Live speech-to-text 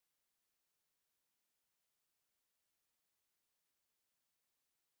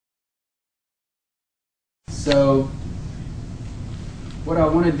So what I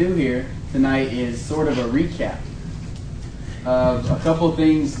want to do here tonight is sort of a recap of a couple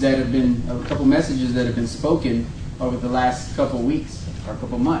things that have been, a couple messages that have been spoken over the last couple weeks or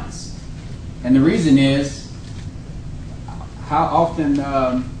couple months. And the reason is how often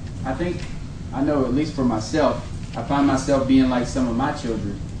I know, at least for myself, I find myself being like some of my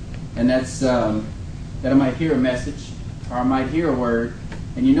children. And that's that I might hear a message or I might hear a word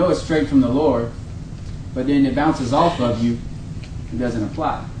and you know it's straight from the Lord, but then it bounces off of you and doesn't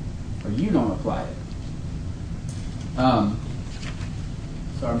apply, or you don't apply it. So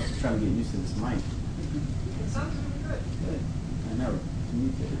I'm just trying to get used to this mic. It sounds really good. I know.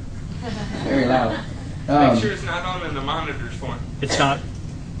 Very loud. Make sure it's not on in the monitors for me. It's not.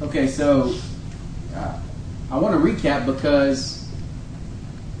 Okay, so I want to recap because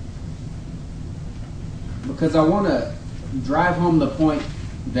I want to drive home the point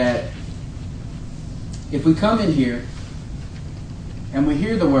that if we come in here and we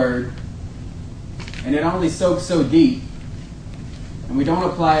hear the word and it only soaks so deep and we don't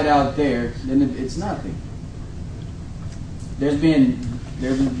apply it out there, then it's nothing. There's been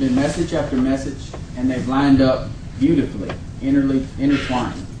message after message, and they've lined up beautifully,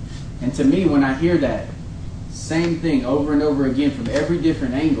 intertwined. And to me, when I hear that same thing over and over again from every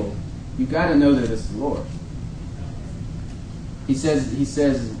different angle, you got to know that it's the Lord. He says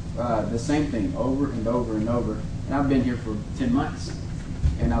the same thing over and over and over. And I've been here for 10 months,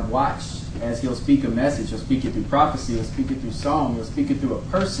 and I've watched as He'll speak a message. He'll speak it through prophecy. He'll speak it through song. He'll speak it through a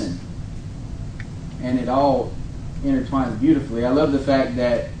person, and it all intertwines beautifully. I love the fact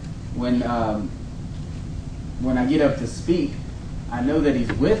that when I get up to speak, I know that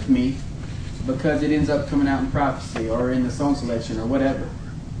He's with me because it ends up coming out in prophecy or in the song selection or whatever,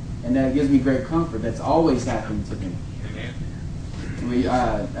 and that gives me great comfort. That's always happened to me.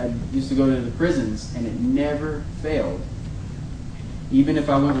 I used to go to the prisons, and it never failed. Even if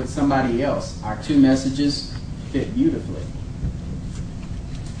I went with somebody else, our two messages fit beautifully.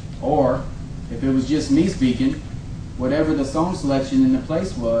 Or if it was just me speaking, whatever the song selection in the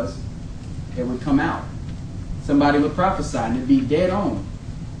place was, it would come out. Somebody would prophesy, and it'd be dead on.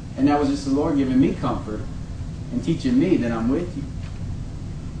 And that was just the Lord giving me comfort and teaching me that I'm with you.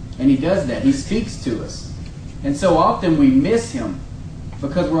 And He does that. He speaks to us. And so often we miss Him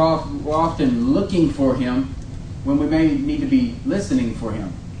because we're often looking for Him when we may need to be listening for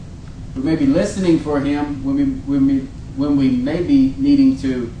Him. We may be listening for Him when we may be needing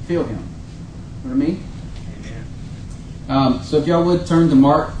to feel Him. You know what I mean? So if y'all would turn to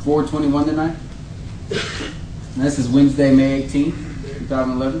Mark 4:21 tonight. And this is Wednesday, May 18th,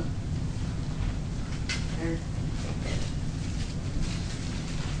 2011.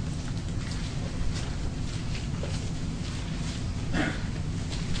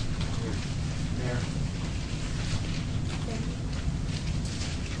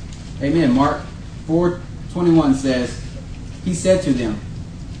 Amen. Mark 4:21 says, He said to them,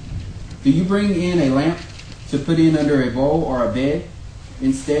 "Do you bring in a lamp to put in under a bowl or a bed?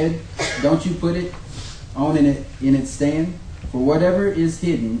 Instead, don't you put it on in its stand? For whatever is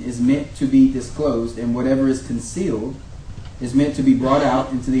hidden is meant to be disclosed, and whatever is concealed is meant to be brought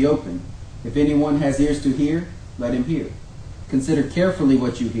out into the open. If anyone has ears to hear, let him hear. Consider carefully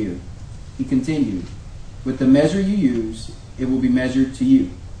what you hear." He continued, "With the measure you use, it will be measured to you,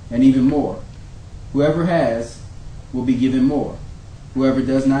 and even more. Whoever has will be given more. Whoever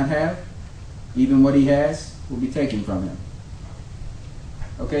does not have, even what he has will be taken from him."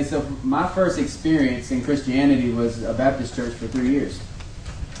 Okay, so my first experience in Christianity was a Baptist church for 3 years.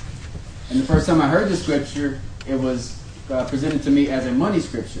 And the first time I heard the scripture, it was presented to me as a money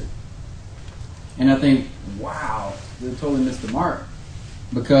scripture. And I think, wow, they totally missed the mark.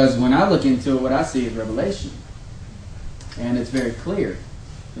 Because when I look into it, what I see is revelation. And it's very clear.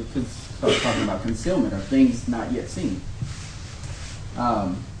 It's talking about concealment or things not yet seen.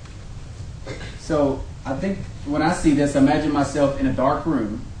 So I think when I see this, I imagine myself in a dark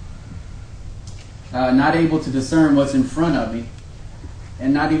room, not able to discern what's in front of me,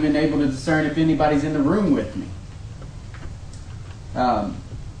 and not even able to discern if anybody's in the room with me. But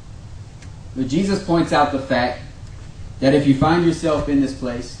Jesus points out the fact that if you find yourself in this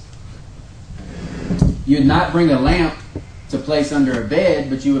place, you'd not bring a lamp to place under a bed,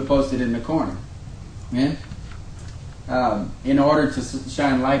 but you would post it in the corner. Yeah? In order to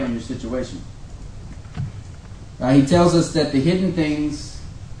shine light on your situation. He tells us that the hidden things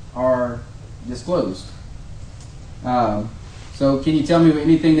are disclosed. So can you tell me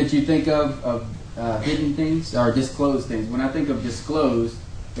anything that you think of hidden things or disclosed things? When I think of disclosed,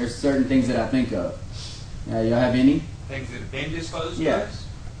 there's certain things that I think of. Y'all have any? Things that have been disclosed to Yeah. us?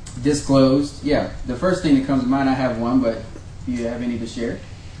 disclosed. Yeah, the first thing that comes to mind, I have one, but do you have any to share?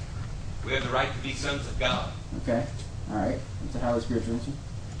 We have the right to be sons of God. Okay, all right. That's a highly spiritual answer.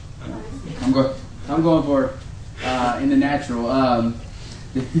 I'm going for in the natural. I'm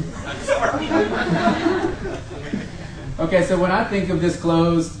sorry. Okay, so when I think of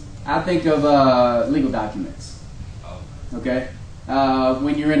disclosed, I think of legal documents. Okay,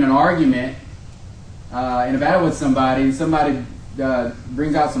 when you're in an argument, in a battle with somebody, and somebody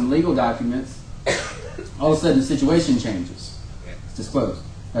brings out some legal documents, all of a sudden the situation changes. It's disclosed.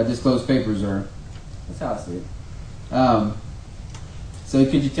 Disclosed papers are, that's how I see it. So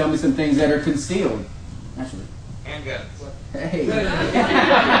could you tell me some things that are concealed? Actually. Handguns. Hey.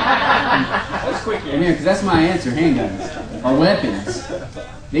 That's quick. Because that's my answer, handguns. Or weapons.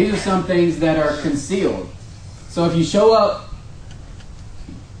 These are some things that are concealed. So if you show up,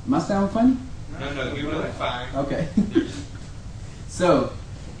 am I sound funny? No, you're really fine. Okay. So,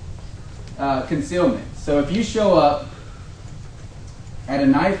 concealment. So if you show up at a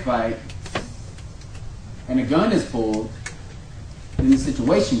knife fight and a gun is pulled, then the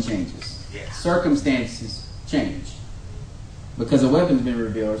situation changes. Yeah. Circumstances change. Because a weapon's been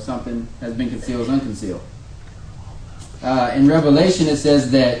revealed or something has been concealed or unconcealed. In Revelation it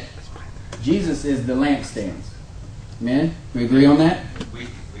says that Jesus is the lampstand. Amen? We agree on that? We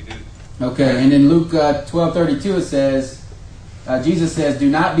do. Okay, and in Luke 12:32 it says, Jesus says, "Do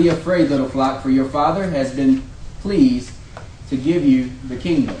not be afraid, little flock, for your Father has been pleased to give you the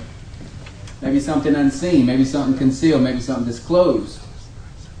kingdom." Maybe something unseen, maybe something concealed, maybe something disclosed.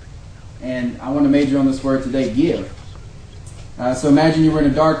 And I want to major on this word today, give. So imagine you were in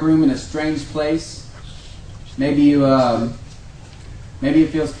a dark room in a strange place. Maybe it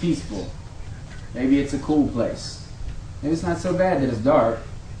feels peaceful. Maybe it's a cool place. Maybe it's not so bad that it's dark.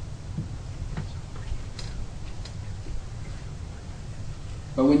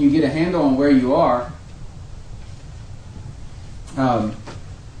 But when you get a handle on where you are,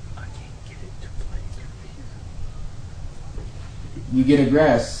 you get a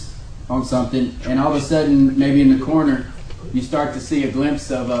grasp on something, and all of a sudden, maybe in the corner, you start to see a glimpse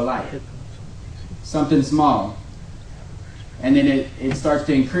of a light. Something small. And then it starts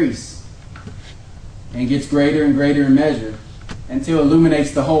to increase and gets greater and greater in measure until it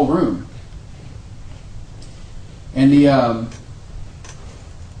illuminates the whole room. And lose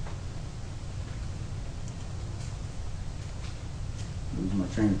my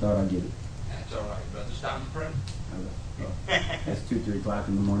train of thought, I get it. That's all right, brother. Stop and pray. That's 2-3 o'clock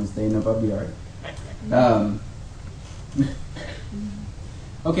in the morning, staying up, I'll be all right.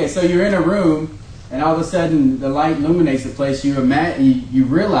 Okay, so you're in a room, and all of a sudden the light illuminates the place. You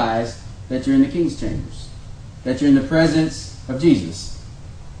realize that you're in the King's chambers, that you're in the presence of Jesus,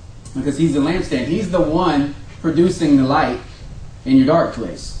 because He's the lampstand. He's the one producing the light in your dark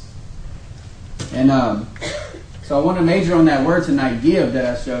place. And so I want to major on that word tonight, give, that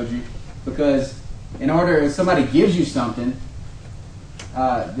I showed you, because if somebody gives you something,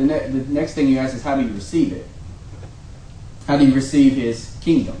 the next thing you ask is, how do you receive it? How do you receive His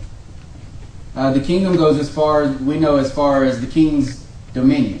kingdom? The kingdom goes as far as the king's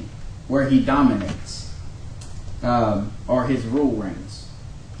dominion, where he dominates, or his rule reigns.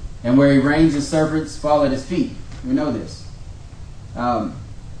 And where he reigns, his servants fall at his feet. We know this.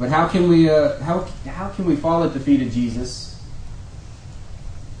 But how can we fall at the feet of Jesus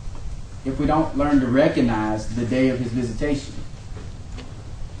if we don't learn to recognize the day of His visitation?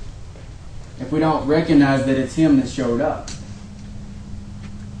 If we don't recognize that it's Him that showed up?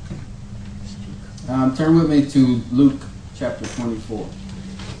 Turn with me to Luke chapter 24.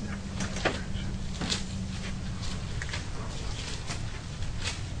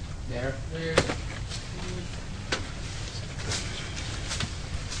 There. There.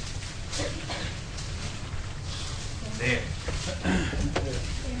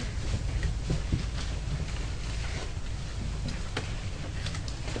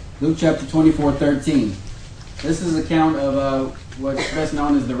 Luke chapter 24:13. This is an account of what's best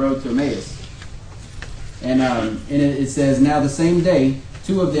known as the road to Emmaus. And it says, "Now the same day,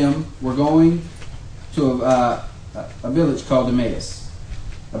 two of them were going to a village called Emmaus,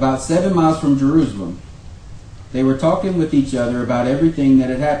 about 7 miles from Jerusalem. They were talking with each other about everything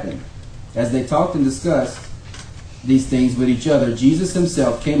that had happened. As they talked and discussed these things with each other, Jesus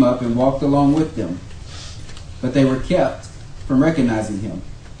Himself came up and walked along with them. But they were kept from recognizing Him.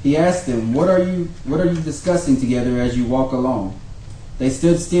 He asked them, What are you discussing together as you walk along?" They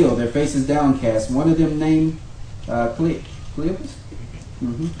stood still, their faces downcast. One of them, named Cleopas,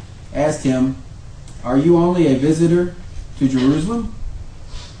 asked Him, "Are you only a visitor to Jerusalem,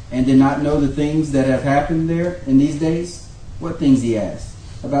 and did not know the things that have happened there in these days?" "What things?" he asked.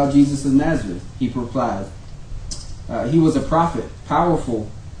 about Jesus of Nazareth? He replied, he was a prophet, powerful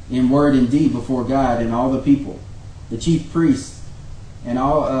in word and deed before God and all the people. The chief priests and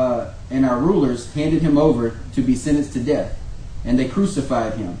our rulers handed him over to be sentenced to death, and they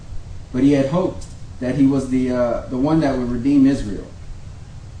crucified him. But he had hoped that he was the one that would redeem Israel.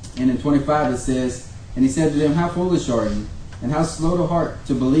 And in 25 it says, and he said to them, how foolish are you, and how slow to heart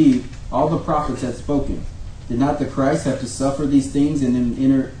to believe all the prophets had spoken. Did not the Christ have to suffer these things and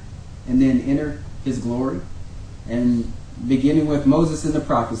then enter his glory? And beginning with Moses and the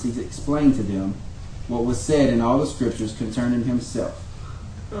prophets, he explained to them what was said in all the scriptures concerning himself.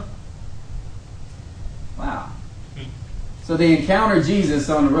 Wow. So they encountered Jesus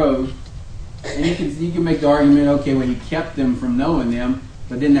on the road, and you can make the argument, okay, well, he kept them from knowing them,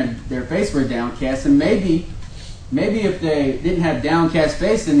 but then their face were downcast, and maybe if they didn't have downcast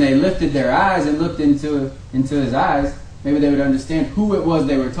face and they lifted their eyes and looked into his eyes, maybe they would understand who it was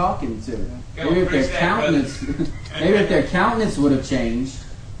they were talking to. Maybe if their countenance would have changed,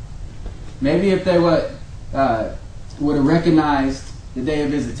 maybe if they would have recognized the day of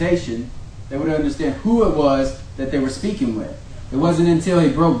visitation, they would understand who it was that they were speaking with. It wasn't until he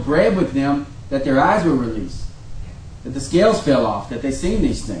broke bread with them that their eyes were released, that the scales fell off, that they seen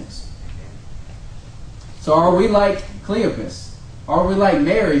these things. So are we like Cleopas? Are we like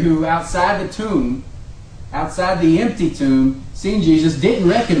Mary, who outside the tomb, outside the empty tomb, seen Jesus, didn't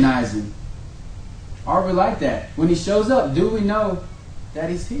recognize him? Are we like that? When he shows up, do we know that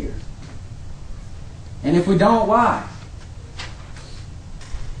he's here? And if we don't, why?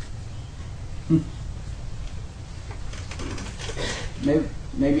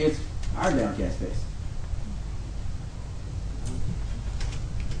 Maybe it's our downcast face.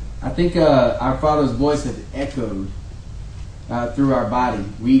 I think our Father's voice has echoed through our body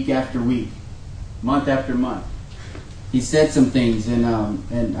week after week, month after month. He said some things, and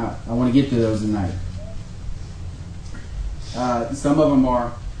I want to get to those tonight. Some of them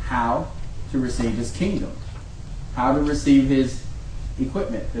are how to receive his kingdom, how to receive his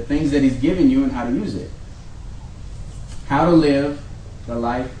equipment, the things that he's given you and how to use it, how to live the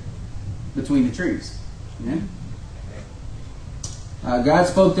life between the trees. Amen? God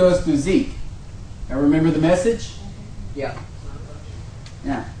spoke to us through Zeke. I remember the message? Yeah.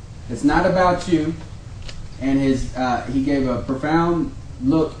 Yeah. It's not about you. And he gave a profound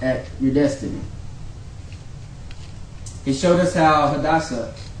look at your destiny. He showed us how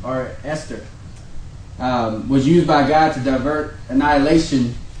Hadassah, or Esther, was used by God to divert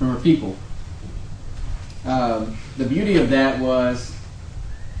annihilation from her people. The beauty of that was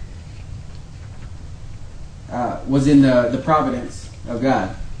in the providence of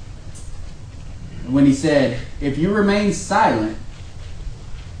God. When he said, if you remain silent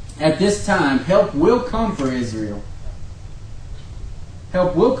at this time, help will come for Israel.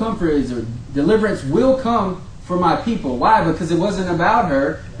 Help will come for Israel. Deliverance will come for my people. Why? Because it wasn't about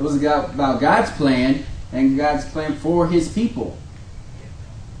her. It was about God's plan and God's plan for his people.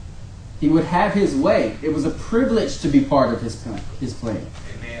 He would have his way. It was a privilege to be part of his plan.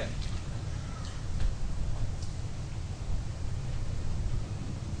 Amen.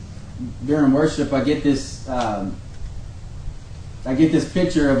 During worship, I get this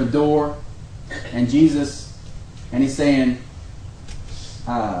picture of a door and Jesus, and he's saying,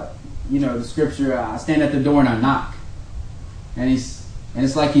 the scripture, I stand at the door and I knock. And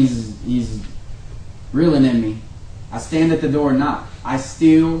it's like he's reeling in me. I stand at the door and knock. I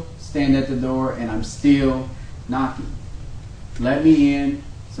still stand at the door and I'm still knocking. Let me in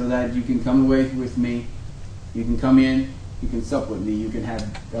so that you can come away with me. You can come in. You can sup with me. You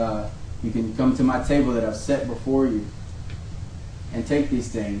can come to my table that I've set before you and take these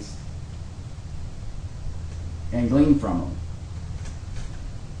things and glean from them.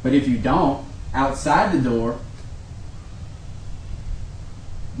 But if you don't, outside the door,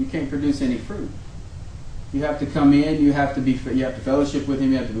 you can't produce any fruit. You have to come in. You have to fellowship with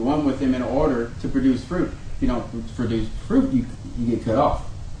him. You have to be one with him in order to produce fruit. If you don't produce fruit, you get cut off.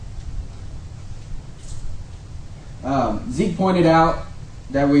 Zeke pointed out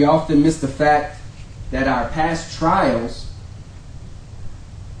that we often miss the fact that our past trials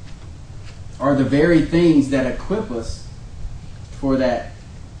are the very things that equip us for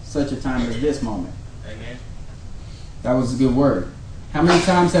such a time as this moment. Amen. That was a good word. How many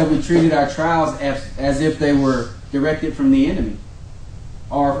times have we treated our trials as if they were directed from the enemy,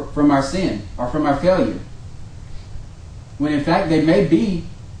 or from our sin, or from our failure, when in fact they may be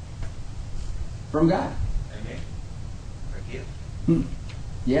from God? Amen. A gift.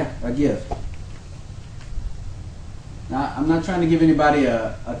 Yeah, a gift. Now, I'm not trying to give anybody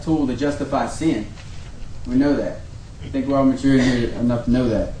a tool to justify sin. We know that. I think we're all mature here enough to know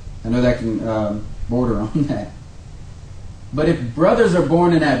that. I know that can border on that. But if brothers are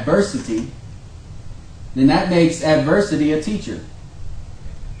born in adversity, then that makes adversity a teacher.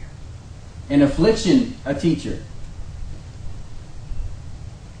 And affliction a teacher.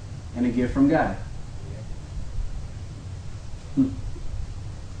 And a gift from God.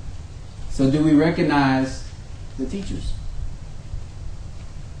 So do we recognize the teachers?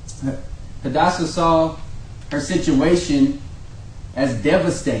 Hadassah saw her situation as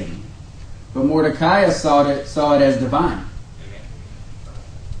devastating, but Mordecai saw it as divine.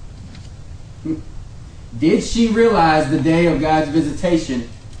 Did she realize the day of God's visitation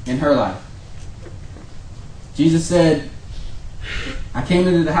in her life? Jesus said, I came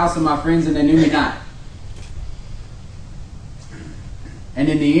into the house of my friends and they knew me not. And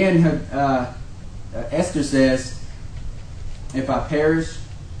in the end, Esther says, if I perish,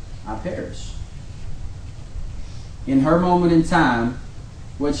 I perish. In her moment in time,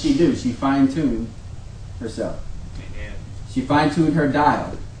 what'd she do? She fine-tuned herself. Amen. She fine-tuned her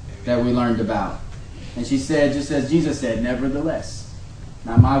dial that we learned about. And she said, just as Jesus said, nevertheless,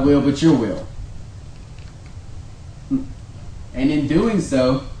 not my will, but your will. And in doing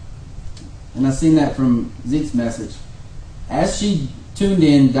so, and I've seen that from Zeke's message, as she tuned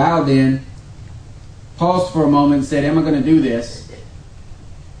in, dialed in, paused for a moment and said, am I going to do this?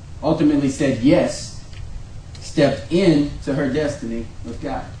 Ultimately said yes, stepped into her destiny with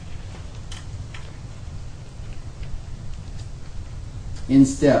God. In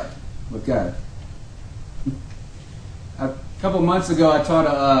step with God. A couple months ago, I taught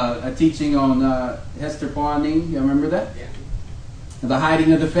a teaching on Hester Poinding. You remember that? Yeah. The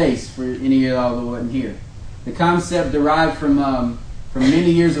hiding of the face, for any of y'all who wasn't here. The concept derived from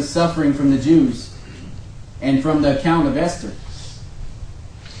many years of suffering from the Jews and from the account of Esther.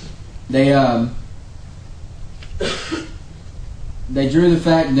 They drew the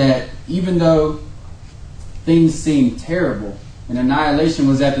fact that even though things seemed terrible and annihilation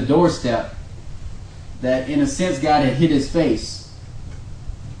was at the doorstep, that in a sense God had hid his face.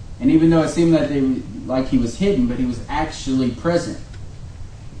 And even though it seemed like he was hidden, but he was actually present.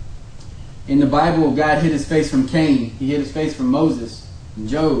 In the Bible, God hid his face from Cain. He hid his face from Moses and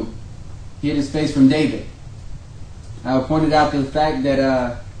Job. He hid his face from David. I pointed out the fact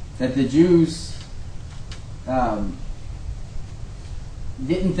that the Jews didn't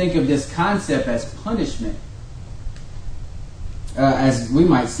think of this concept as punishment, as we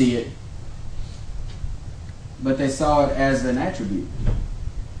might see it, but they saw it as an attribute.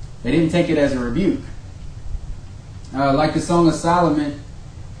 They didn't take it as a rebuke. Like the Song of Solomon,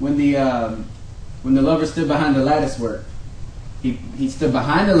 when the lover stood behind the lattice work, he stood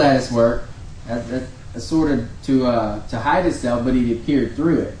behind the lattice work as sort of to hide himself, but he appeared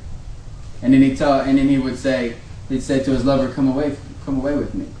through it. And then he would say, he'd say to his lover, "Come away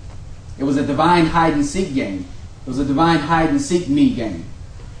with me." It was a divine hide and seek game. It was a divine hide and seek me game.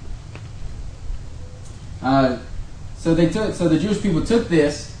 So the Jewish people took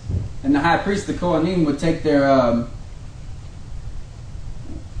this, and the high priest, the Kohanim, would take their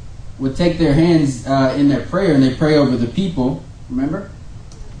hands in their prayer, and they pray over the people. Remember,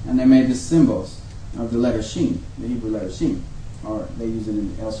 and they made the symbols of the letter Shin, the Hebrew letter Shin, or they use it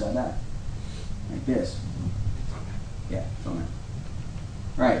in El Shaddai, like this. Yeah, on that.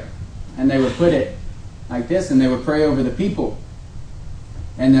 Right, and they would put it like this, and they would pray over the people.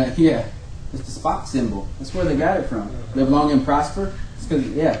 And it's the Spock symbol. That's where they got it from. Live long and prosper. It's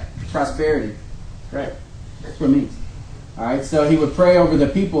because, prosperity. Right. That's what it means. All right. So he would pray over the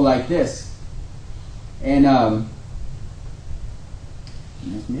people like this, and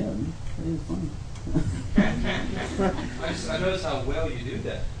messed me up. Man. That is funny. I notice how well you do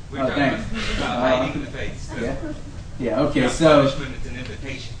that. We're Oh, talking thanks. about hiding the face. Yeah. Yeah. Okay. Not So. punishment, it's an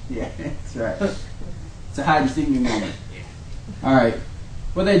invitation. Yeah. That's right. It's a hide and seek me moment. All right.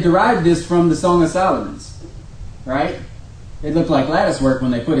 Well, they derived this from the Song of Solomon's, right? It looked like lattice work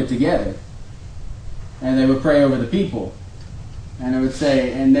when they put it together. And they would pray over the people. And it would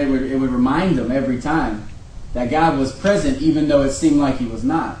say, it would remind them every time that God was present even though it seemed like he was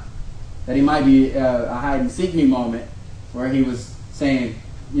not. That he might be a hide and seek me moment where he was saying,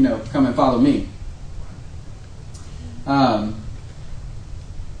 come and follow me.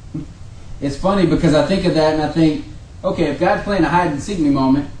 It's funny because I think of that and I think, okay, if God's playing a hide and seek me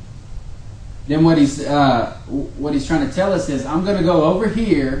moment, then what he's trying to tell us is, I'm going to go over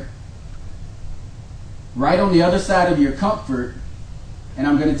here, right on the other side of your comfort, and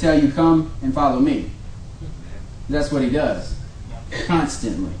I'm going to tell you, come and follow me. That's what he does,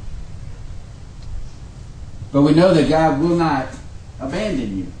 constantly. But we know that God will not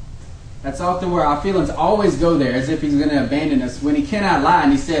abandon you. That's often where our feelings always go there, as if he's going to abandon us, when he cannot lie,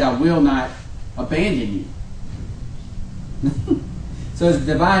 and he said, I will not abandon you. So his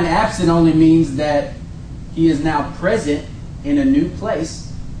divine absent only means that he is now present in a new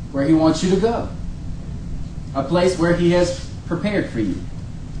place where he wants you to go. A place where he has prepared for you.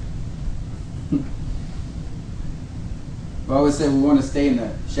 We always say we want to stay in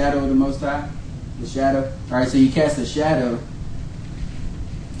the shadow of the Most High. The shadow. Alright, so you cast a shadow.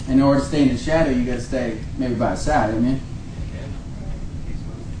 And in order to stay in the shadow, you got to stay maybe by his side. Amen?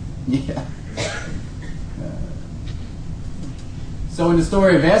 Yeah. So in the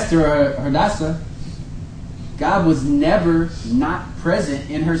story of Esther or Hadassah, God was never not present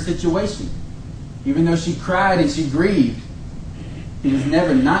in her situation. Even though she cried and she grieved, he was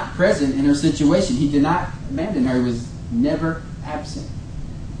never not present in her situation. He did not abandon her. He was never absent.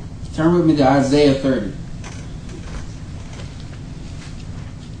 Turn with me to Isaiah 30.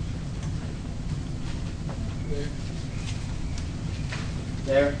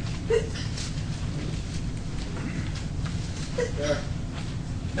 There. There.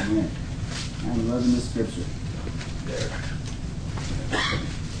 Amen. I'm loving this scripture. There.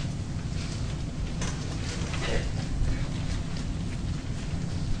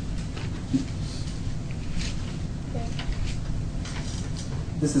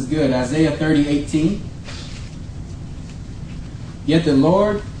 This is good. Isaiah 30:18. Yet the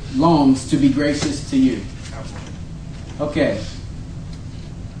Lord longs to be gracious to you. Okay.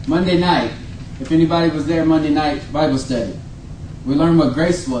 Monday night, if anybody was there Monday night Bible study, we learned what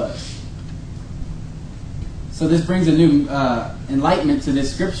grace was. So this brings a new enlightenment to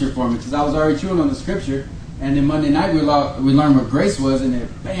this scripture for me, because I was already chewing on the scripture, and then Monday night we learned what grace was, and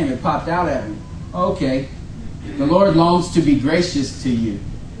it popped out at me. Okay. The Lord longs to be gracious to you.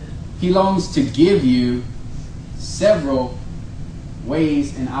 He longs to give you several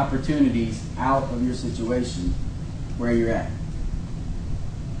ways and opportunities out of your situation where you're at.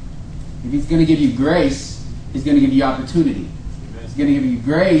 If he's going to give you grace, he's going to give you opportunity. He's going to give you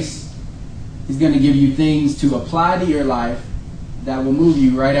grace. He's going to give you things to apply to your life that will move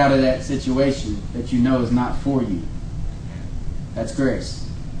you right out of that situation that you know is not for you. That's grace.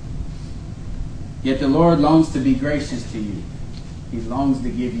 Yet the Lord longs to be gracious to you. He longs to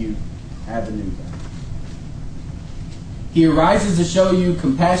give you avenues. He arises to show you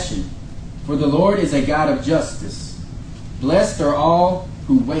compassion, for the Lord is a God of justice. Blessed are all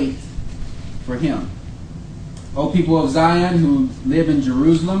who wait for him. O people of Zion who live in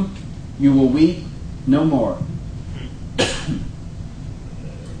Jerusalem, you will weep no more.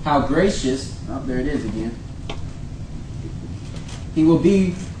 How gracious, oh, there it is again. He will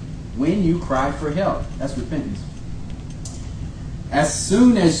be when you cry for help. That's repentance. As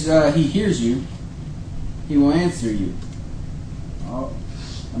soon as he hears you, he will answer you. Oh,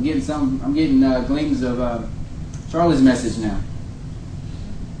 I'm getting gleams of Charlie's message now.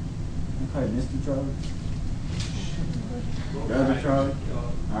 Okay, Mr. Charlie. Brother Charlie.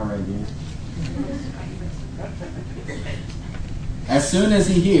 All right, then. As soon as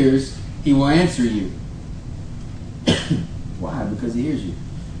he hears, he will answer you. Why? Because he hears you.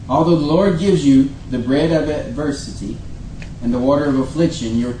 Although the Lord gives you the bread of adversity and the water of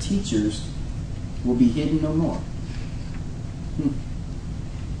affliction, your teachers will be hidden no more.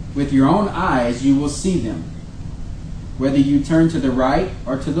 With your own eyes you will see them. Whether you turn to the right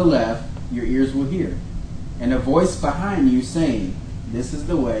or to the left, your ears will hear. And a voice behind you saying, this is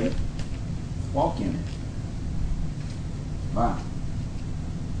the way, walk in it. Wow.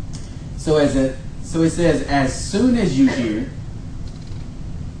 So it says, as soon as you hear,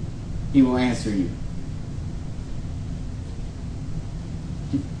 he will answer you.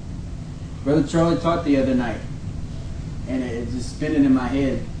 Brother Charlie taught the other night, and it just spinning in my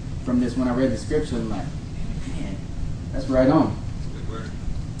head from this when I read the scripture. I'm like, man, that's right on. Good word.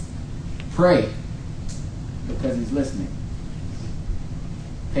 Pray because he's listening.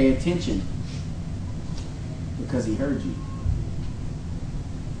 Pay attention because he heard you.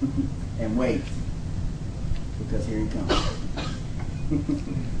 And wait because here he comes.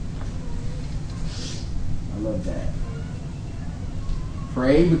 I love that.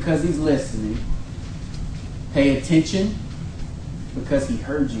 Pray because he's listening. Pay attention because he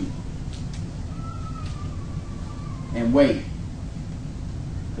heard you. And wait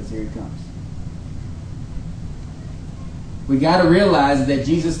because here he comes. We got to realize that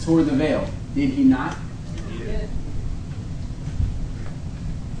Jesus tore the veil. Did he not? Yeah.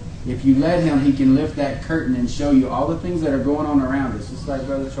 If you let him, he can lift that curtain and show you all the things that are going on around us. Just like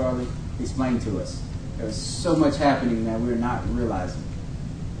Brother Charlie explained to us. There's so much happening that we're not realizing.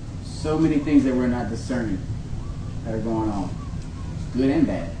 So many things that we're not discerning that are going on. Good and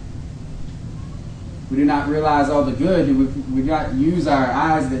bad. we do not realize all the good, we do not use our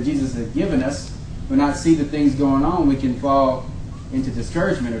eyes that Jesus has given us, we not see the things going on, we can fall into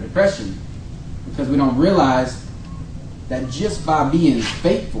discouragement or depression because we don't realize that just by being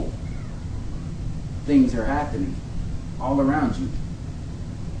faithful, things are happening all around you.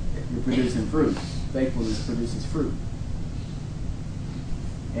 You're producing fruit. Faithfulness produces fruit.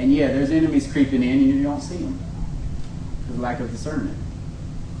 And yeah, there's enemies creeping in and you don't see them because of lack of discernment.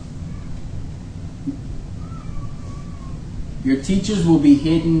 Your teachers will be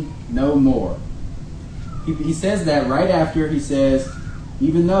hidden no more. He says that right after he says,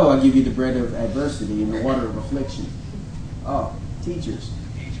 even though I give you the bread of adversity and the water of affliction. Oh, teachers.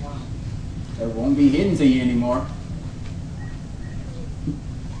 It won't be hidden to you anymore.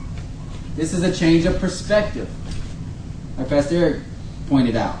 This is a change of perspective. Like Pastor Eric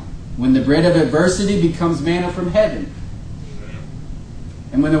pointed out. When the bread of adversity becomes manna from heaven.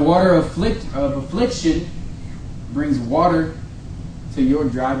 And when the water of affliction brings water to your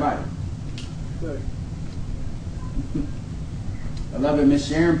dry body. Good. I love it. Miss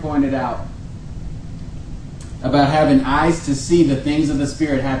Sharon pointed out about having eyes to see the things of the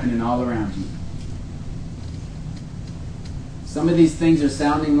Spirit happening all around you. Some of these things are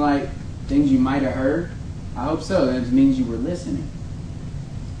sounding like things you might have heard. I hope so. That means you were listening.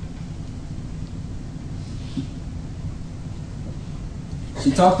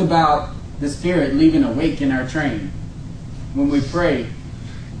 She talked about the Spirit leaving a wake in our train when we pray.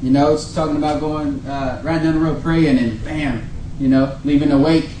 You know, it's talking about going right down the road praying and bam, you know, leaving a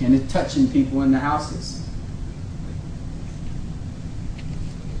wake and it touching people in the houses.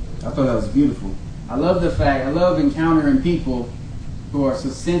 I thought that was beautiful. I love encountering people who are so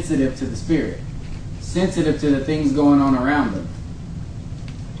sensitive to the Spirit, sensitive to the things going on around them.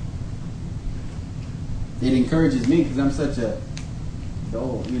 It encourages me because I'm such a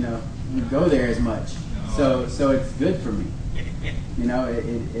dull, you know, you go there as much. So it's good for me. You know,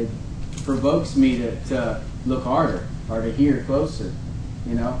 it provokes me to look harder or to hear closer,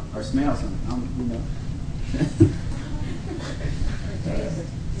 you know, or smell something, you know.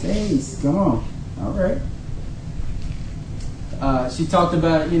 Taste, come on. All right. She talked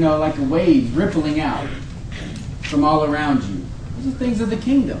about, you know, like a wave rippling out from all around you. These are things of the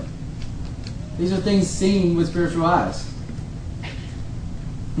kingdom. These are things seen with spiritual eyes.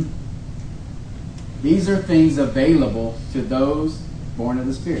 These are things available to those born of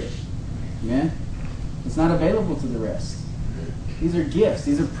the Spirit. Amen? It's not available to the rest. These are gifts.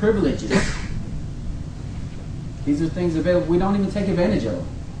 These are privileges. These are things available. We don't even take advantage of them.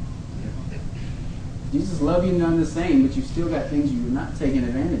 Jesus loves you none the same, but you've still got things you're not taking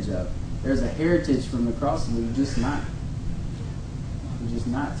advantage of. There's a heritage from the cross that you're just not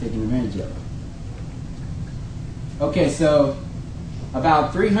taking advantage of. Okay, so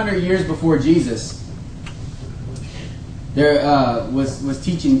about 300 years before Jesus, there was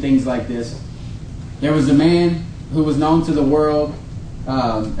teaching things like this. There was a man who was known to the world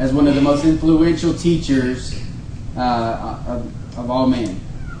as one of the most influential teachers of all men.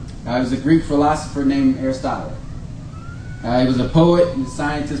 He was a Greek philosopher named Aristotle. He was a poet,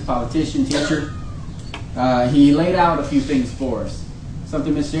 scientist, politician, teacher. He laid out a few things for us.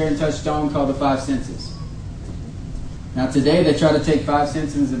 Something Miss Sharon touched on called the five senses. Now today they try to take 5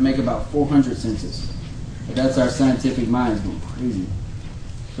 senses and make about 400 senses. But that's our scientific minds going crazy.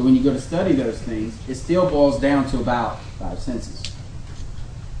 So when you go to study those things, it still boils down to about 5 senses.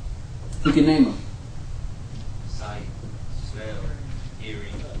 Who can name them? Sight, smell,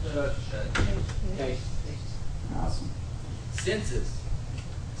 hearing, touch, Taste. Awesome. Senses.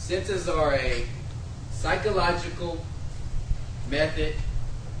 Senses are a psychological method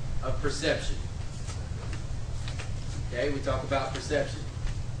of perception. Okay, we talk about perception.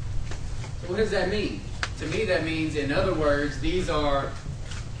 So what does that mean? To me, that means, in other words, these are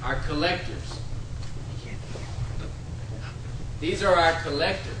our collectors. These are our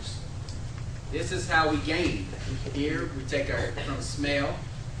collectors. This is how we gain. Here, we take from smell,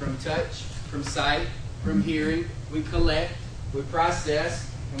 from touch, from sight, from hearing. We collect, we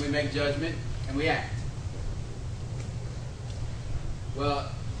process, and we make judgment, and we act. Well,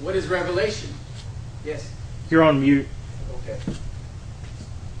 what is revelation? Yes? You're on mute. Okay.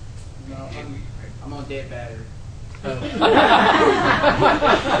 No, I'm on dead battery.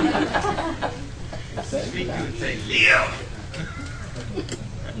 Speak good, say Leo.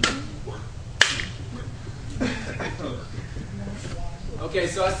 Okay,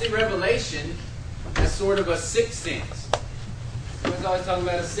 so I see revelation as sort of a sixth sense. Everyone's always talking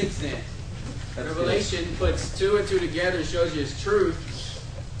about a sixth sense. Revelation puts 2 and 2 together and shows you His truth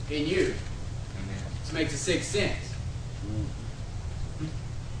in you. This makes a sixth sense.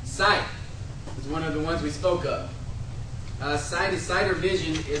 Sight. It's one of the ones we spoke of. Sight or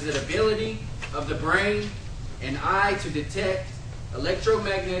vision is an ability of the brain and eye to detect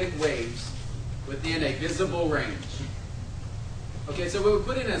electromagnetic waves within a visible range. Okay, so when we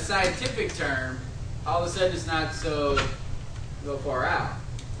put it in a scientific term, all of a sudden it's not so far out,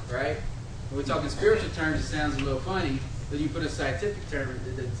 right? When we're talking spiritual terms, it sounds a little funny, but you put a scientific term,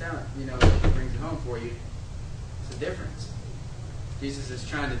 it doesn't sound, it brings it home for you. It's a difference. Jesus is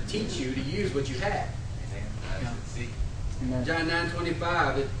trying to teach you to use what you have. Amen. John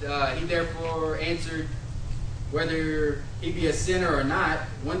 9:25, he therefore answered, whether he be a sinner or not,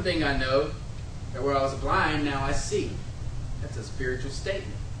 one thing I know, that where I was blind, now I see. That's a spiritual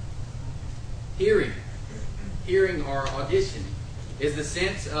statement. Hearing or audition, is the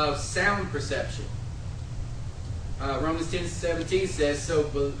sense of sound perception. Romans 10:17 says, so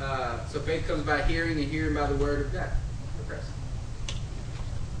faith comes by hearing, and hearing by the word of God.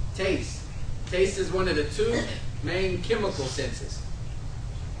 Taste. Taste is one of the two main chemical senses.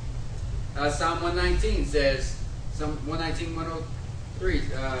 Psalm 119 says, Psalm 119, 103,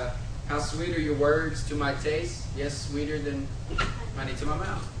 how sweet are your words to my taste, yes, sweeter than honey to my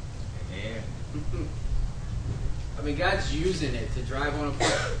mouth. Amen. I mean, God's using it to drive on a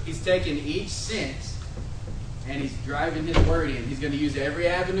point. He's taking each sense and he's driving his word in. He's going to use every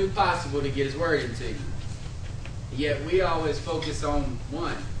avenue possible to get his word into you. Yet we always focus on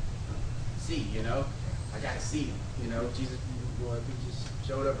one. See, I got to see him. Jesus, boy, if he just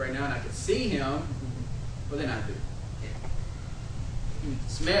showed up right now and I could see him, well, then I do.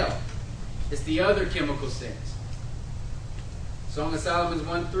 Smell. It's the other chemical sense. Song of Solomon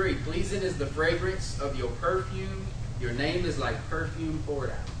 1:3. Pleasing is the fragrance of your perfume. Your name is like perfume poured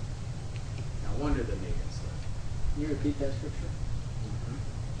out. No wonder the maidens love. Can you repeat that scripture?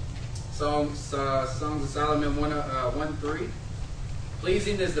 Songs of Solomon 1:3.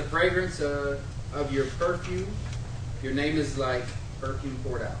 Pleasing is the fragrance of your perfume. Your name is like perfume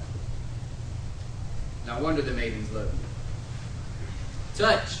poured out. No wonder the maidens love you.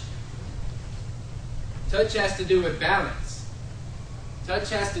 Touch. Touch has to do with balance. Touch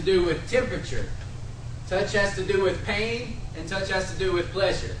has to do with temperature. Touch has to do with pain, and touch has to do with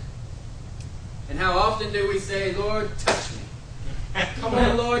pleasure. And how often do we say, Lord, touch me? Come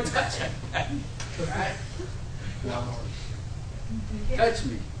on, Lord, touch me. Right? Touch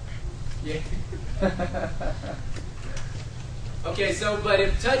me. Yeah. Okay, but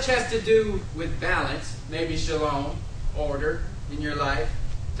if touch has to do with balance, maybe shalom, order in your life,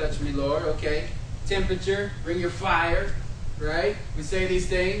 touch me, Lord, okay. Temperature, bring your fire, right? We say these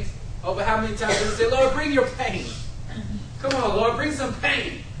things. Oh, but how many times do we say, Lord, bring your pain? Come on, Lord, bring some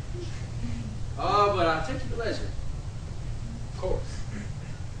pain. Oh, but I'll take your pleasure. Of course.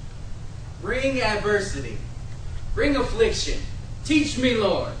 Bring adversity. Bring affliction. Teach me,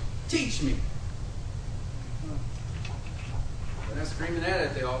 Lord. Teach me. But I'm screaming that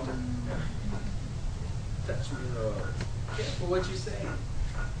at the altar. Touch me, Lord. Careful what you say.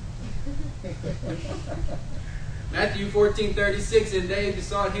 Matthew 14:36, and they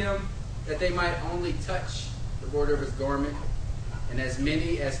besought him that they might only touch the border of his garment, and as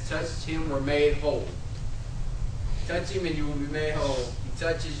many as touched him were made whole. Touch him and you will be made whole. He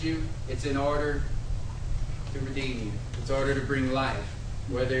touches you, it's in order to redeem you. It's in order to bring life.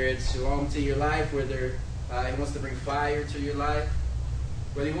 Whether it's shalom to your life, whether he wants to bring fire to your life,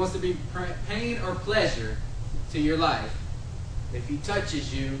 whether he wants to bring pain or pleasure to your life, if he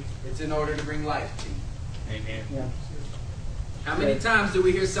touches you, it's in order to bring life to you. Amen. Yeah. How many times do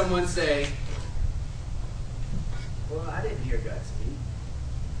we hear someone say, well, I didn't hear God speak.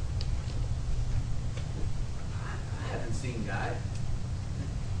 I haven't seen God.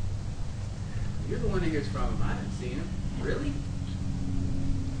 You're the one that hears from him. I haven't seen him. Really?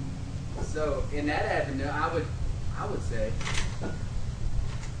 So in that avenue, I would say,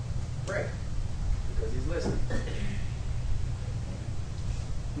 pray, because he's listening.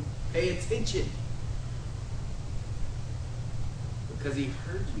 Pay attention, because he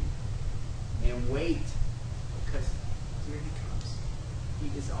heard you. And wait, because here he comes.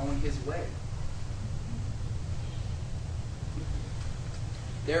 He is on his way.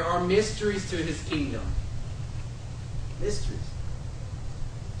 There are mysteries to his kingdom. Mysteries.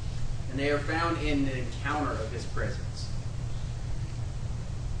 And they are found in the encounter of his presence.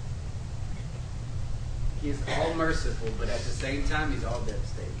 He is all merciful, but at the same time, he's all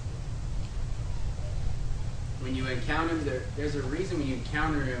devastating. When you encounter him, there's a reason when you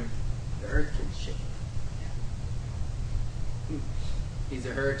encounter him, the earth can shake. He's a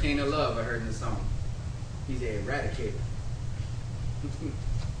hurricane of love, I heard in the song. He's an eradicator.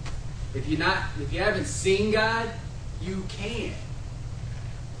 If you haven't seen God, you can.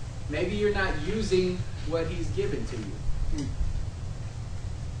 Maybe you're not using what he's given to you.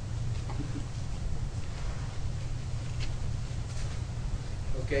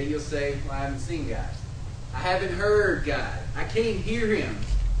 Okay, you'll say, well, I haven't seen God. I haven't heard God. I can't hear him.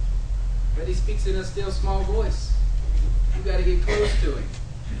 But he speaks in a still small voice. You got to get close to him.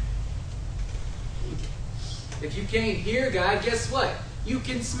 If you can't hear God, guess what? You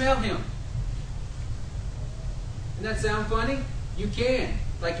can smell him. Doesn't that sound funny? You can.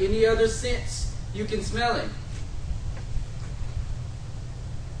 Like any other sense, you can smell him.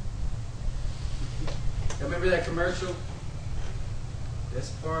 Remember that commercial?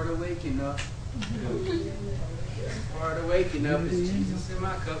 This part of waking up. This part of waking up is Jesus in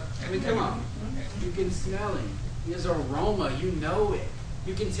my cup. I mean, come on. You can smell him. His aroma, you know it.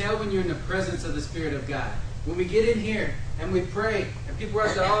 You can tell when you're in the presence of the Spirit of God. When we get in here and we pray and people are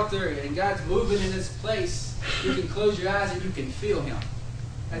at the altar and God's moving in this place, you can close your eyes and you can feel him.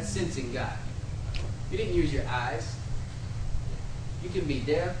 That's sensing God. You didn't use your eyes. You can be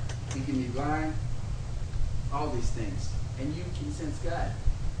deaf. You can be blind. All these things. And you can sense God.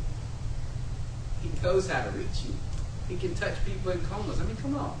 He knows how to reach you. He can touch people in comas. I mean,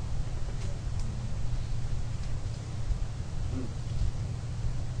 come on.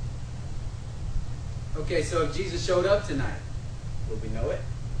 Okay, so if Jesus showed up tonight, would we know it?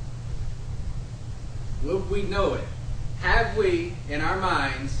 Would we know it? Have we, in our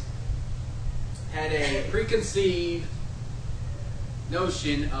minds, had a preconceived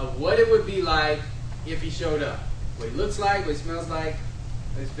notion of what it would be like if he showed up? What he looks like, what he smells like,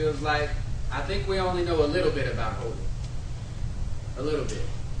 what he feels like. I think we only know a little bit about holy. A little bit.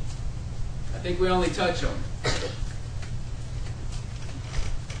 I think we only touch on it.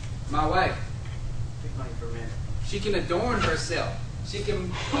 My wife, think on it for a minute. She can adorn herself. She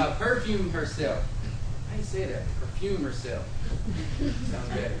can perfume herself. How do you say that? Perfume herself. Sounds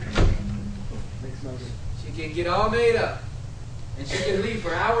better. She can get all made up. And she can leave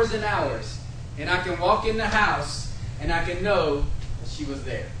for hours and hours. And I can walk in the house and I can know that she was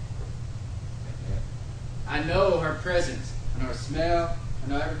there. I know her presence. I know her smell. I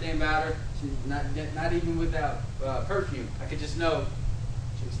know everything about her. She's not even without perfume. I could just know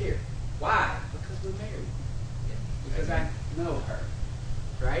she was here. Why? Because we're married. Because I know her.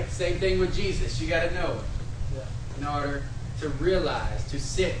 Right? Same thing with Jesus. You got to know it in order to realize, to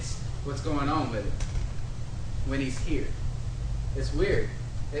sense what's going on with him when he's here. It's weird.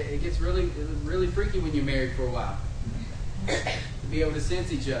 It gets really freaky when you're married for a while. To be able to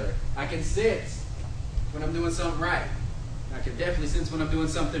sense each other. I can sense when I'm doing something right. I can definitely sense when I'm doing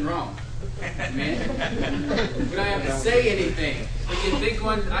something wrong. Amen? We don't have to say anything. I can think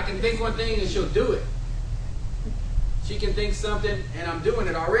one thing and she'll do it. She can think something and I'm doing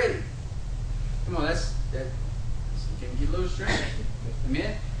it already. Come on, that can get a little strange.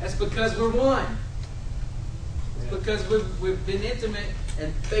 Amen? That's because we're one. It's because we've been intimate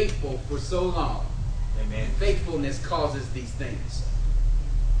and faithful for so long. Amen. Faithfulness causes these things.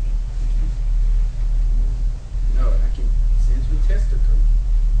 No, I can sense when tests are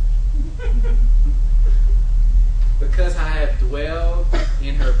coming. Because I have dwelled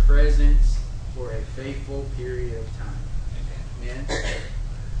in her presence for a faithful period of time. Amen.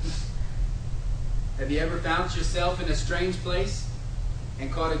 Have you ever found yourself in a strange place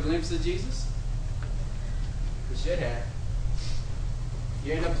and caught a glimpse of Jesus? You should have.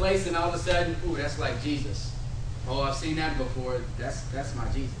 You're in a place and all of a sudden, ooh, that's like Jesus. Oh, I've seen that before. That's my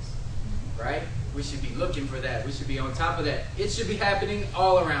Jesus. Right? We should be looking for that. We should be on top of that. It should be happening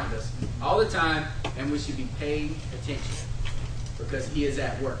all around us, all the time, and we should be paying attention because he is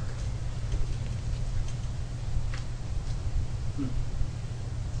at work. Okay,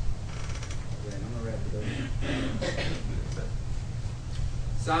 I'm gonna wrap it up.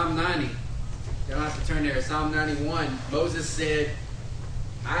 Psalm 90. You don't have to turn there. Psalm 91. Moses said,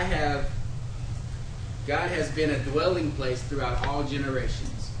 God has been a dwelling place throughout all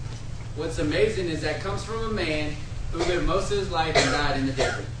generations. What's amazing is that comes from a man who lived most of his life and died in the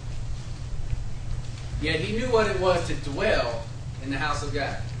desert. Yet he knew what it was to dwell in the house of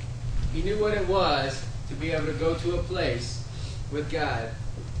God. He knew what it was to be able to go to a place with God.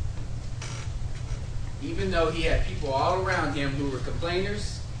 Even though he had people all around him who were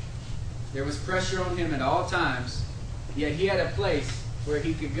complainers, there was pressure on him at all times, yet he had a place where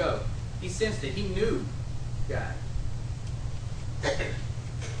he could go. He sensed it. He knew God.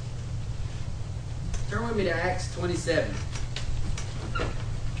 Turn with me to Acts 27.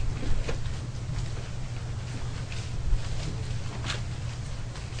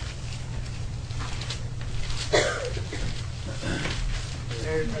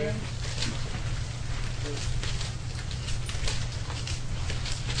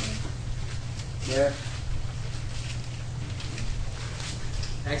 there.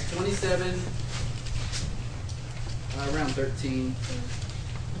 Acts 27, around 13.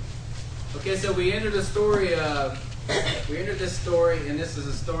 Okay, so we entered the story. We entered this story, and this is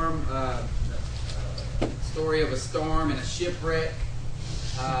a storm. Story of a storm and a shipwreck.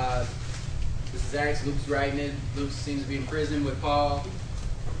 This is Acts. Luke's writing it. Luke seems to be in prison with Paul.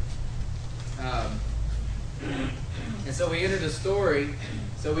 And so we entered the story.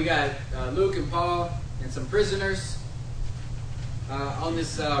 So we got Luke and Paul and some prisoners on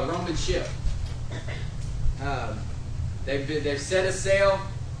this Roman ship. They've set a sail.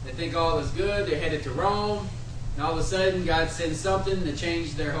 They think all is good. They're headed to Rome. And all of a sudden, God sends something to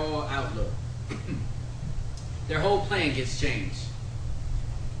change their whole outlook. Their whole plan gets changed.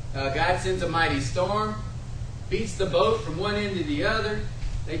 God sends a mighty storm, beats the boat from one end to the other.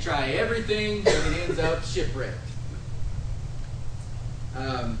 They try everything, and it ends up shipwrecked.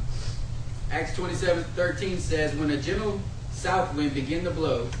 Acts 27:13 says, when a gentle south wind began to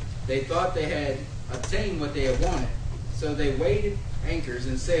blow, they thought they had obtained what they had wanted. So they weighed anchors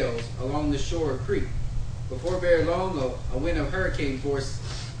and sails along the shore of Crete. Before very long, a wind of hurricane force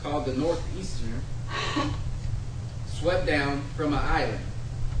called the Northeaster swept down from an island.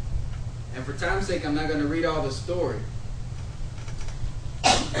 And for time's sake, I'm not going to read all the story.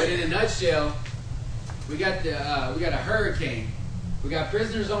 But in a nutshell, we got a hurricane. We got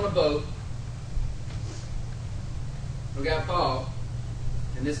prisoners on a boat. We got Paul,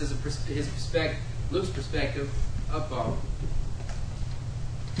 and this is Luke's perspective of Paul.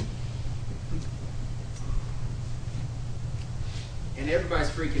 And everybody's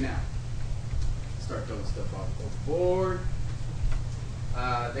freaking out. Start throwing stuff off overboard.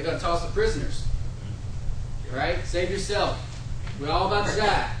 They're going to toss the prisoners. Right? Save yourself. We're all about to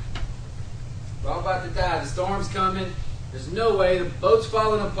die. We're all about to die. The storm's coming. There's no way. The boat's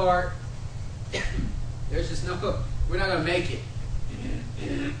falling apart. There's just no... We're not going to make it.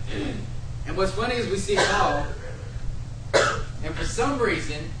 And what's funny is we see Paul, and for some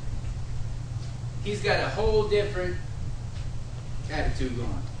reason, he's got a whole different attitude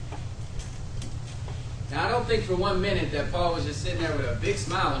going. Now, I don't think for 1 minute that Paul was just sitting there with a big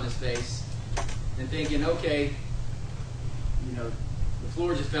smile on his face and thinking, okay, the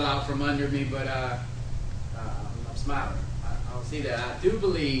floor just fell out from under me, but I'm smiling. I don't see that. I do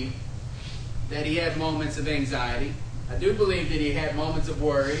believe that he had moments of anxiety. I do believe that he had moments of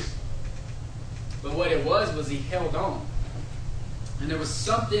worry. But what it was he held on. And there was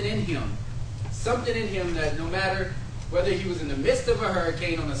something in him that no matter whether he was in the midst of a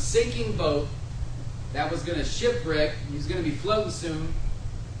hurricane on a sinking boat that was going to shipwreck, he was going to be floating soon,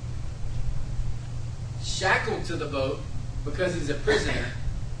 shackled to the boat because he's a prisoner.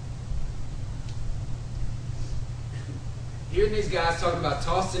 Hearing these guys talking about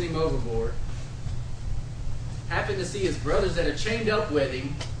tossing him overboard, happened to see his brothers that are chained up with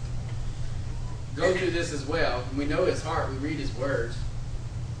him go through this as well. And we know his heart. We read his words.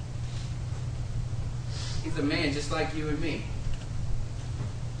 He's a man just like you and me.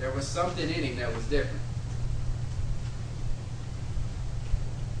 There was something in him that was different.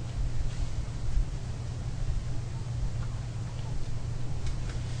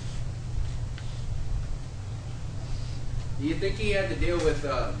 Do you think he had to deal with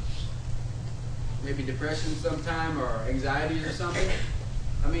maybe depression sometime or anxiety or something?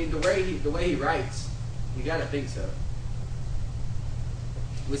 I mean, the way he writes, you got to think so.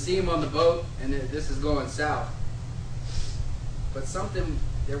 We see him on the boat, and this is going south. But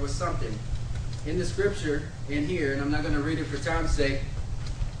there was something in the scripture in here, and I'm not going to read it for time's sake.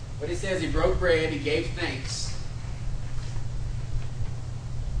 But he says he broke bread, he gave thanks,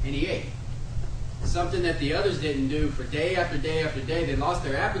 and he ate. Something that the others didn't do for day after day after day. They lost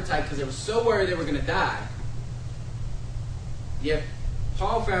their appetite because they were so worried they were going to die. Yet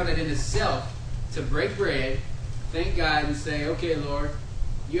Paul found it in himself to break bread, thank God, and say, okay, Lord,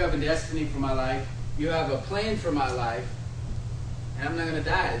 you have a destiny for my life. You have a plan for my life. And I'm not going to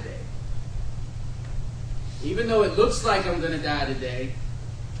die today. Even though it looks like I'm going to die today,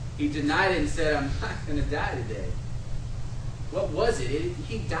 he denied it and said, I'm not going to die today. What was it?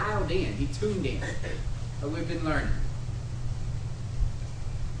 He dialed in. He tuned in. What we've been learning.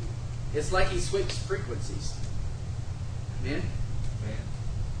 It's like he switched frequencies. Amen?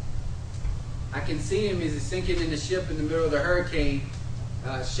 I can see him as he's sinking in the ship in the middle of the hurricane,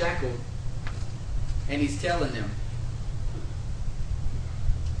 shackled, and he's telling them,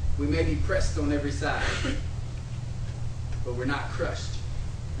 we may be pressed on every side, but we're not crushed.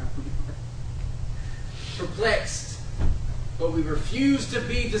 Perplexed, but we refuse to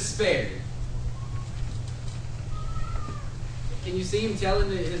be despaired. Can you see him telling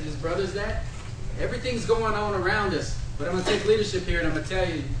his brothers that? Everything's going on around us. But I'm going to take leadership here and I'm going to tell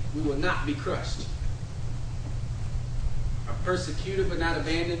you, we will not be crushed. Are persecuted but not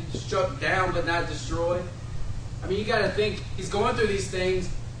abandoned. Struck down but not destroyed. I mean, you got to think, he's going through these things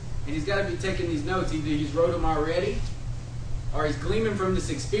and he's got to be taking these notes. Either he's wrote them already or he's gleaming from this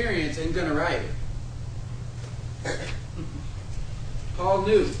experience and going to write it. Paul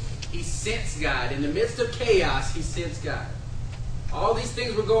knew. He sensed God. In the midst of chaos, he sensed God. All these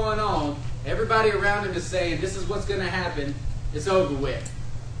things were going on. Everybody around him is saying, this is what's going to happen. It's over with.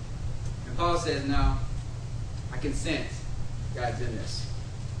 And Paul says, no, I can sense God's in this.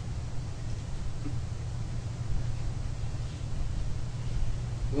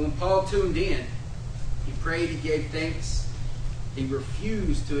 When Paul tuned in, he prayed, he gave thanks. He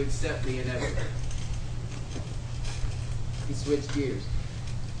refused to accept the inevitable. He switched gears.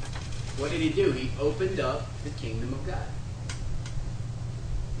 What did he do? He opened up the kingdom of God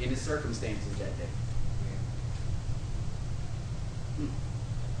in his circumstances that day.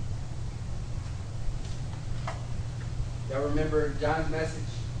 Y'all remember John's message?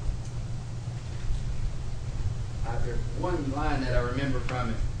 There's one line that I remember from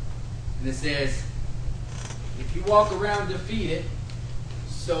it. And it says, if you walk around defeated,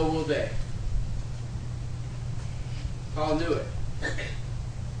 so will they. Paul knew it.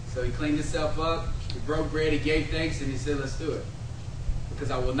 So he cleaned himself up, he broke bread, he gave thanks, and he said, let's do it. Because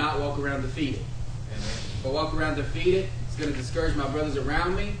I will not walk around defeated. Amen. If I walk around defeated, it's going to discourage my brothers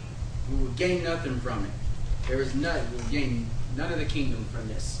around me. We will gain nothing from it. There is none. We will gain none of the kingdom from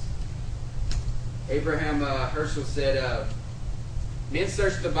this. Abraham Herschel said, men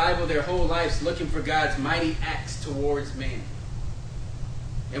search the Bible their whole lives looking for God's mighty acts towards man.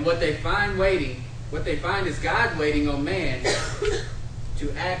 And what they find is God waiting on man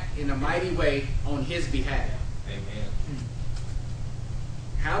to act in a mighty way on his behalf. Amen.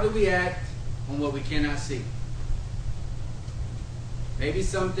 How do we act on what we cannot see? Maybe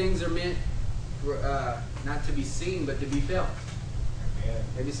some things are meant for, not to be seen, but to be felt. Amen.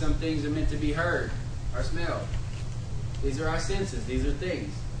 Maybe some things are meant to be heard or smelled. These are our senses. These are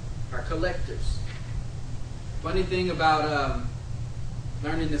things. Our collectors. Funny thing about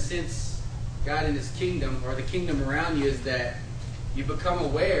learning to sense God in his kingdom or the kingdom around you is that you become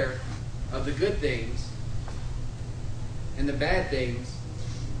aware of the good things and the bad things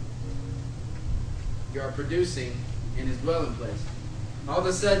you are producing in his dwelling place. All of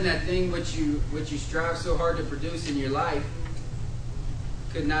a sudden, that thing which you strive so hard to produce in your life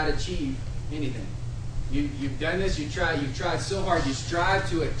could not achieve anything. You've done this. You've tried so hard. You strive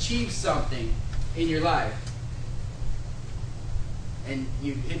to achieve something in your life, and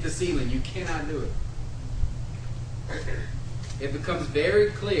you hit the ceiling. You cannot do it. It becomes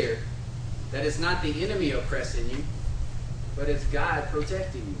very clear that it's not the enemy oppressing you, but it's God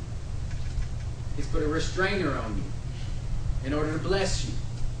protecting you. He's put a restrainer on you in order to bless you.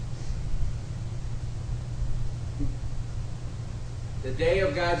 The day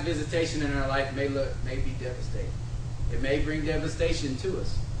of God's visitation in our life may be devastating. It may bring devastation to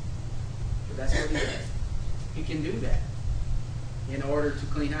us. But that's what he does. He can do that in order to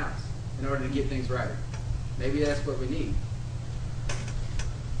clean house, in order to get things right. Maybe that's what we need.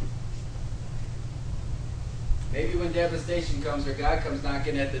 Maybe when devastation comes or God comes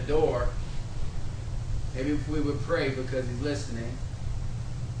knocking at the door, maybe if we would pray because he's listening,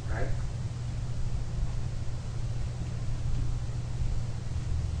 right?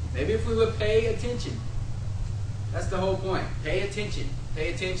 Maybe if we would pay attention. That's the whole point. Pay attention.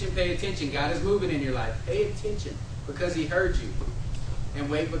 Pay attention, pay attention. God is moving in your life. Pay attention because he heard you. And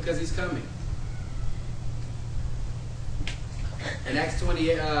wait because he's coming. In Acts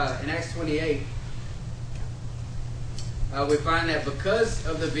 28, we find that because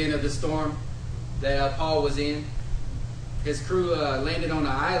of the vent of the storm that Paul was in, his crew landed on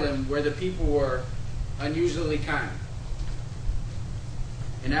an island where the people were unusually kind.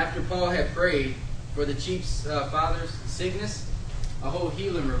 And after Paul had prayed for the chief's father's sickness, a whole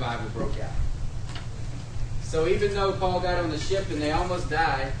healing revival broke out. So even though Paul got on the ship and they almost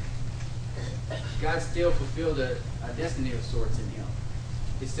died, God still fulfilled a destiny of sorts in him.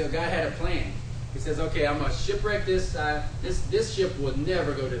 God had a plan. He says, okay, I'm going to shipwreck this. This ship will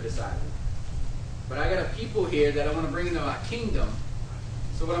never go to this island. But I got a people here that I want to bring into my kingdom.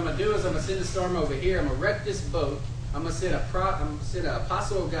 So what I'm going to do is I'm going to send a storm over here. I'm going to wreck this boat. I'm going to send an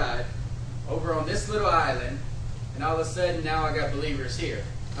apostle of God over on this little island. And all of a sudden, now I got believers here.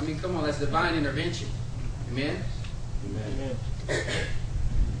 I mean, come on, that's divine intervention. Amen? Amen.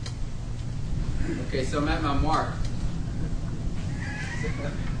 Okay, so I'm at my mark.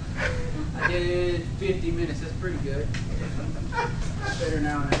 I did 50 minutes. That's pretty good. Better than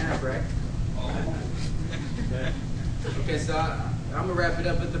an hour and a half, right? Okay, so I'm going to wrap it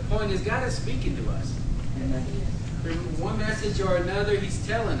up, but the point is God is speaking to us. Through one message or another, He's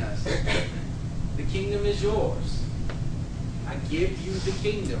telling us, the kingdom is yours. I give you the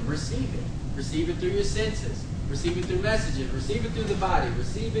kingdom. Receive it. Receive it through your senses. Receive it through messages. Receive it through the body.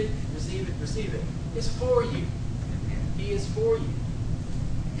 Receive it, receive it, receive it. It's for you. He is for you.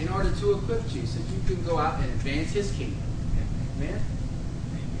 In order to equip you so you can go out and advance His kingdom. Amen?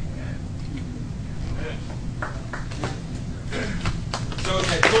 So in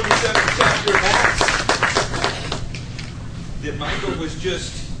that 27th chapter of Acts that Michael was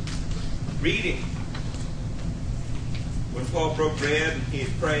just reading, when Paul broke bread and he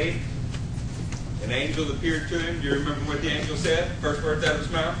had prayed, an angel appeared to him. Do you remember what the angel said? First words out of his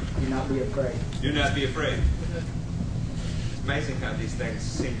mouth? Do not be afraid. Do not be afraid. It's amazing how these things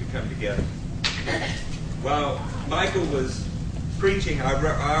seem to come together. While Michael was preaching,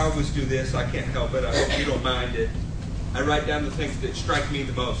 I always do this. I can't help it. I hope you don't mind it. I write down the things that strike me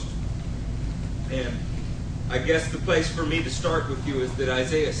the most. And I guess the place for me to start with you is that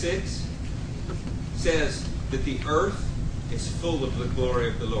Isaiah 6 says that the earth is full of the glory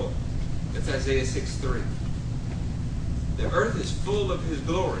of the Lord. That's Isaiah 6:3. The earth is full of His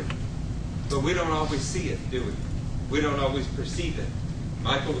glory, but we don't always see it, do we? We don't always perceive it.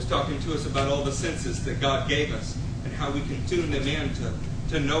 Michael was talking to us about all the senses that God gave us and how we can tune them in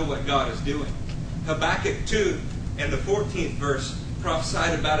to know what God is doing. Habakkuk 2 and the 14th verse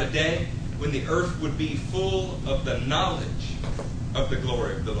prophesied about a day when the earth would be full of the knowledge of the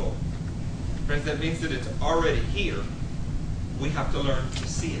glory of the Lord. Friends, that means that it's already here. We have to learn to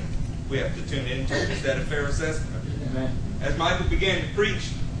see it. We have to tune into it. Is that a fair assessment? Amen. As Michael began to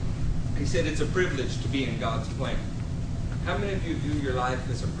preach, he said it's a privilege to be in God's plan. How many of you view your life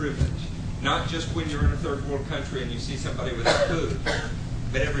as a privilege? Not just when you're in a third world country and you see somebody without food,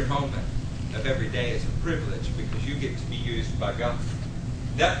 but every moment of every day is a privilege because you get to be used by God.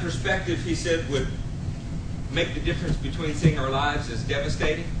 That perspective, he said, would make the difference between seeing our lives as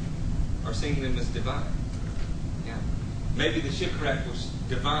devastating or seeing them as divine. Yeah. Maybe the shipwreck was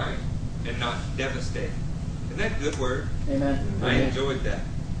divine and not devastating. Isn't that a good word? Amen. I enjoyed that.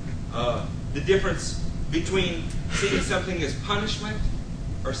 The difference between seeing something as punishment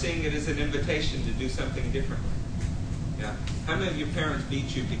or seeing it as an invitation to do something differently. Yeah. How many of your parents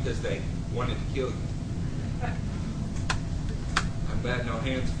beat you because they wanted to kill you? I'm glad no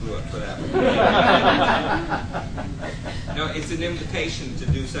hands flew up for that one. No, it's an invitation to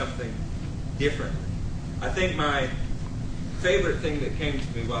do something differently. I think my favorite thing that came to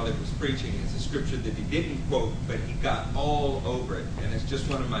me while he was preaching is a scripture that he didn't quote, but he got all over it, and it's just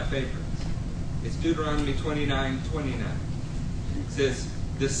one of my favorites. It's Deuteronomy 29:29. It says,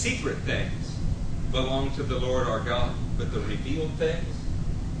 "The secret things belong to the Lord our God, but the revealed things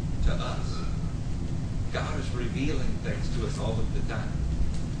to us." God is revealing things to us all of the time.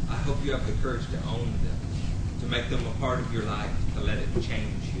 I hope you have the courage to own them, to make them a part of your life, to let it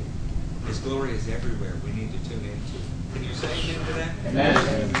change you. His glory is everywhere. We need to tune into it. Can you say amen to that? Amen.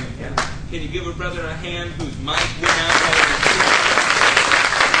 Yeah. Can you give a brother a hand whose mic went out?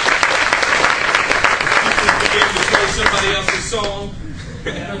 You can begin to play somebody else's song.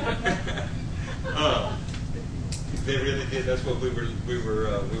 They really did. That's what we were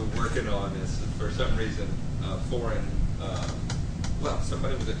working on. Is for some reason foreign. Well,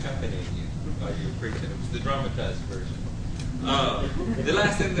 somebody was accompanying you while you were preaching. It was the dramatized version. The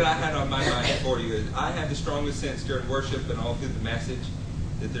last thing that I had on my mind for you is I had the strongest sense during worship and all through the message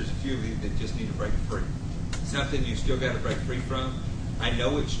that there's a few of you that just need to break free. Something you still got to break free from. I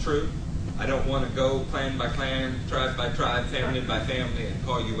know it's true. I don't want to go clan by clan, tribe by tribe, family by family and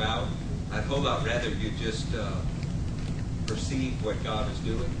call you out. I'd a whole lot rather you just perceive what God is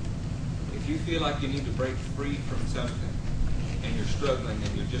doing. If you feel like you need to break free from something and you're struggling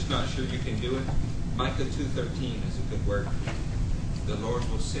and you're just not sure you can do it, Micah 2:13 is a good word for you. The Lord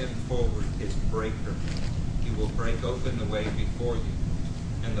will send forward His breaker. He will break open the way before you.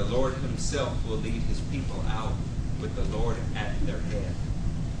 And the Lord Himself will lead His people out with the Lord at their head.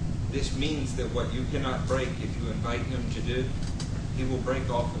 This means that what you cannot break, if you invite Him to do, He will break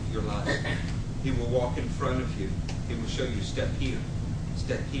off of your life. He will walk in front of you. He will show you step here,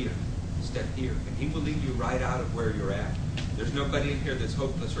 step here, step here. And He will lead you right out of where you're at. There's nobody in here that's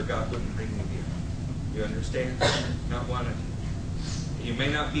hopeless or God wouldn't bring you here. You understand? Not one of you. You may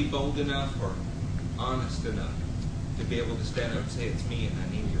not be bold enough or honest enough to be able to stand up and say, it's me and I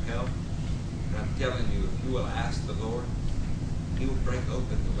need your help. And I'm telling you, if you will ask the Lord, He will break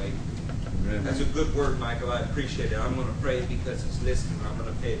open the way for you. That's a good word, Michael. I appreciate it. I'm going to pray because He's listening. I'm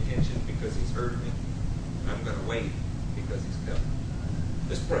going to pay attention because He's heard me. And I'm going to wait because He's coming.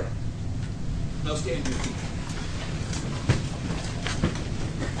 Let's pray. Now stand to your feet.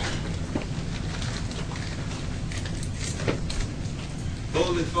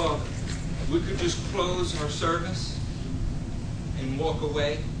 Holy Father, we could just close our service and walk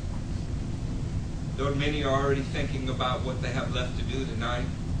away. Lord, many are already thinking about what they have left to do tonight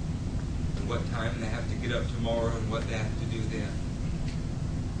and what time they have to get up tomorrow and what they have to do then.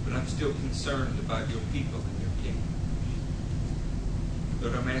 But I'm still concerned about your people and your kingdom.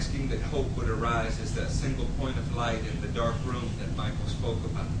 Lord, I'm asking that hope would arise as that single point of light in the dark room that Michael spoke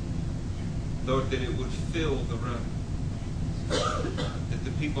about. Lord, that it would fill the room. That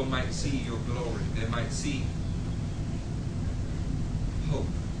the people might see your glory. They might see hope.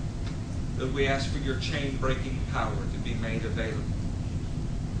 Lord, we ask for your chain-breaking power to be made available.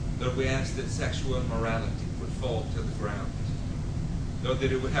 Lord, we ask that sexual immorality would fall to the ground. Lord,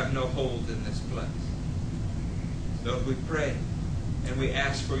 that it would have no hold in this place. Lord, we pray and we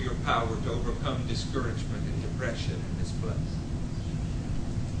ask for your power to overcome discouragement and depression in this place.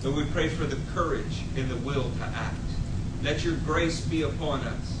 Lord, we pray for the courage and the will to act. Let your grace be upon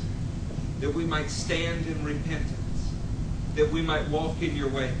us, that we might stand in repentance, that we might walk in your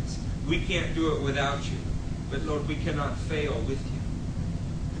ways. We can't do it without you, but Lord, we cannot fail with you.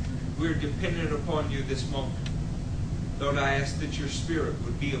 We're dependent upon you this moment. Lord, I ask that your Spirit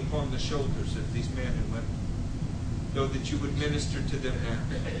would be upon the shoulders of these men and women. Lord, that you would minister to them now.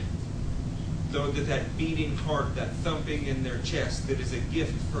 Lord, that beating heart, that thumping in their chest that is a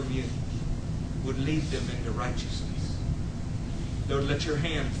gift from you, would lead them into righteousness. Lord, let your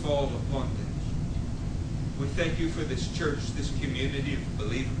hand fall upon them. We thank you for this church, this community of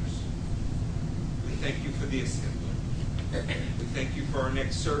believers. We thank you for the assembly. We thank you for our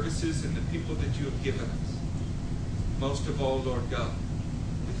next services and the people that you have given us. Most of all, Lord God,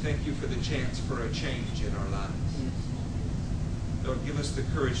 we thank you for the chance for a change in our lives. Lord, give us the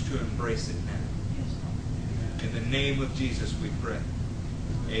courage to embrace it now. In the name of Jesus we pray.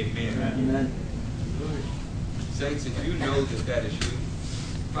 Amen. Amen. Saints, if you know that that is you,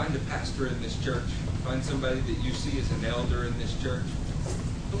 find a pastor in this church. Find somebody that you see as an elder in this church.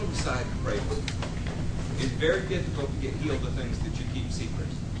 Pull them aside and pray with them. It's very difficult to get healed of things that you keep secret.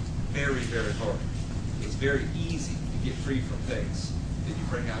 Very, very hard. It's very easy to get free from things that you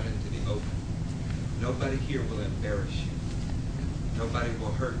bring out into the open. Nobody here will embarrass you. Nobody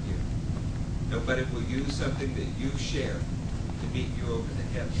will hurt you. Nobody will use something that you share to beat you over the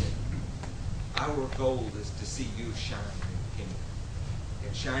head with. Our goal is to see you shine in the kingdom.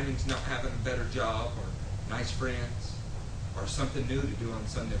 And shining's not having a better job or nice friends or something new to do on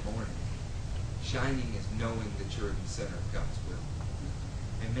Sunday morning. Shining is knowing that you're in the center of God's will.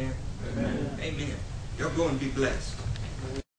 Amen? Amen. Amen. Y'all go and be blessed.